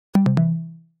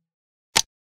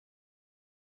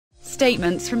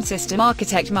statements from system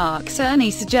architect Mark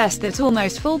Cerny suggest that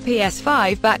almost full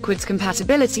PS5 backwards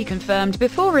compatibility confirmed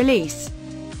before release.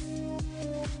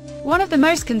 One of the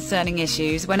most concerning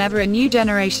issues whenever a new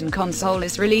generation console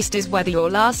is released is whether your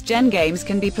last-gen games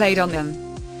can be played on them.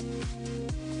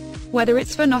 Whether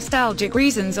it's for nostalgic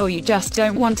reasons or you just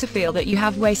don't want to feel that you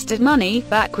have wasted money,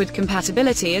 backward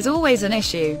compatibility is always an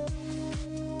issue.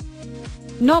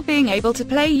 Not being able to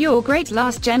play your great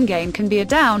last-gen game can be a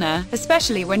downer,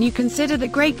 especially when you consider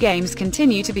that great games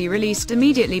continue to be released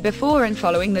immediately before and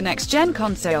following the next-gen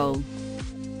console.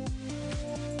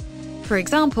 For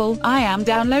example, I am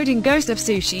downloading Ghost of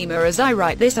Tsushima as I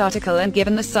write this article, and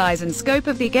given the size and scope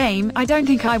of the game, I don't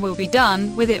think I will be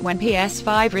done with it when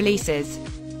PS5 releases.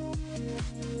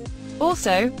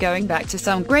 Also, going back to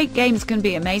some great games can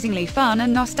be amazingly fun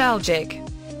and nostalgic.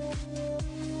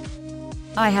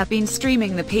 I have been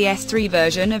streaming the PS3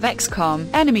 version of XCOM,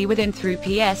 Enemy Within through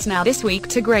PS Now this week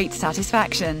to great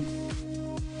satisfaction.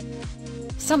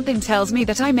 Something tells me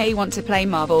that I may want to play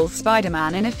Marvel's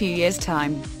Spider-Man in a few years'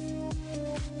 time.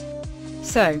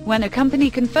 So, when a company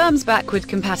confirms backward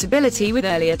compatibility with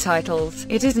earlier titles,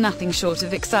 it is nothing short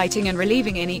of exciting and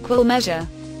relieving in equal measure.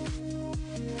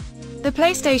 The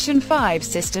PlayStation 5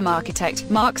 system architect,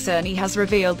 Mark Cerny, has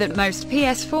revealed that most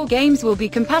PS4 games will be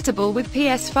compatible with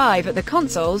PS5 at the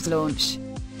console's launch.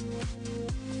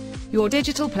 Your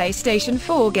digital PlayStation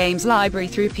 4 games library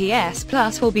through PS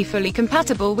Plus will be fully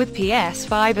compatible with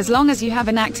PS5 as long as you have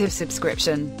an active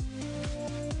subscription.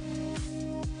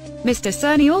 Mr.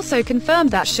 Cerny also confirmed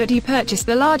that should you purchase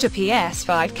the larger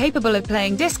PS5 capable of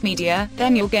playing disc media,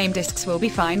 then your game discs will be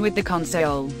fine with the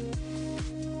console.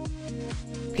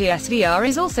 PSVR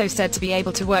is also said to be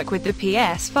able to work with the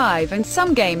PS5, and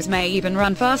some games may even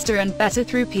run faster and better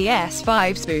through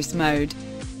PS5's boost mode.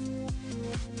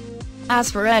 As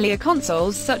for earlier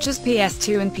consoles such as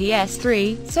PS2 and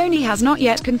PS3, Sony has not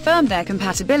yet confirmed their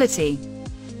compatibility.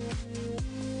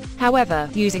 However,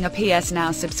 using a PS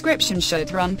Now subscription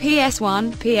should run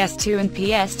PS1, PS2 and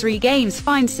PS3 games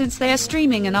fine since they are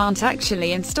streaming and aren't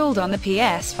actually installed on the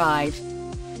PS5.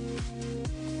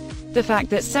 The fact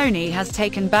that Sony has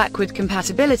taken backward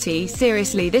compatibility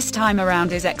seriously this time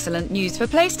around is excellent news for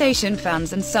PlayStation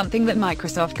fans and something that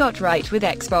Microsoft got right with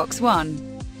Xbox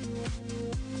One.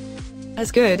 As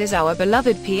good as our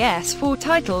beloved PS4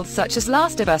 titles such as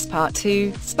Last of Us Part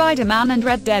 2, Spider-Man and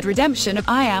Red Dead Redemption,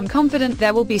 I am confident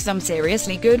there will be some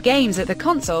seriously good games at the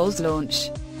console's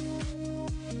launch.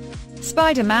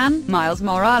 Spider-Man, Miles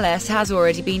Morales has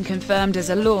already been confirmed as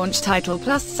a launch title,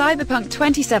 plus Cyberpunk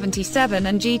 2077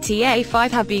 and GTA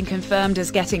 5 have been confirmed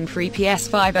as getting free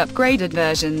PS5 upgraded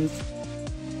versions.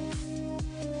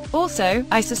 Also,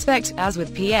 I suspect, as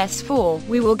with PS4,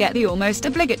 we will get the almost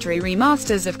obligatory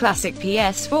remasters of classic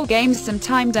PS4 games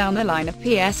sometime down the line of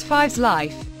PS5's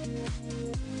life.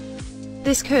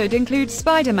 This could include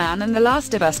Spider-Man and The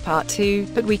Last of Us Part 2,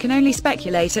 but we can only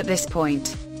speculate at this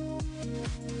point.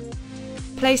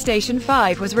 PlayStation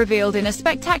 5 was revealed in a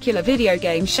spectacular video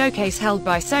game showcase held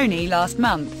by Sony last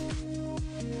month.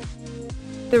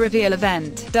 The reveal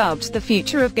event, dubbed The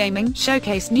Future of Gaming,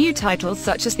 showcased new titles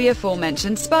such as the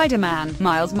aforementioned Spider-Man,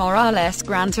 Miles Morales,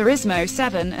 Gran Turismo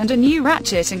 7, and a new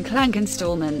Ratchet and Clank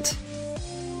installment.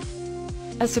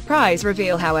 A surprise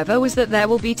reveal, however, was that there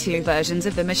will be two versions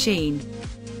of the machine.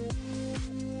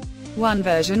 One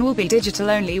version will be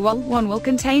digital only, while one will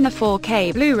contain a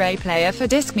 4K Blu-ray player for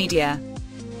disc media.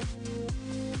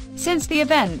 Since the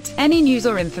event, any news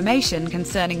or information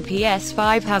concerning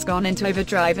PS5 has gone into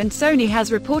overdrive, and Sony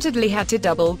has reportedly had to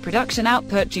double production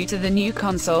output due to the new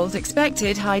console's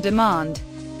expected high demand.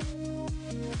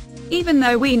 Even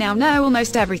though we now know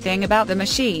almost everything about the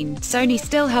machine, Sony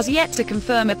still has yet to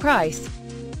confirm a price.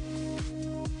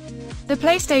 The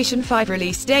PlayStation 5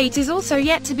 release date is also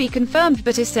yet to be confirmed,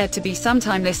 but is said to be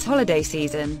sometime this holiday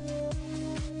season.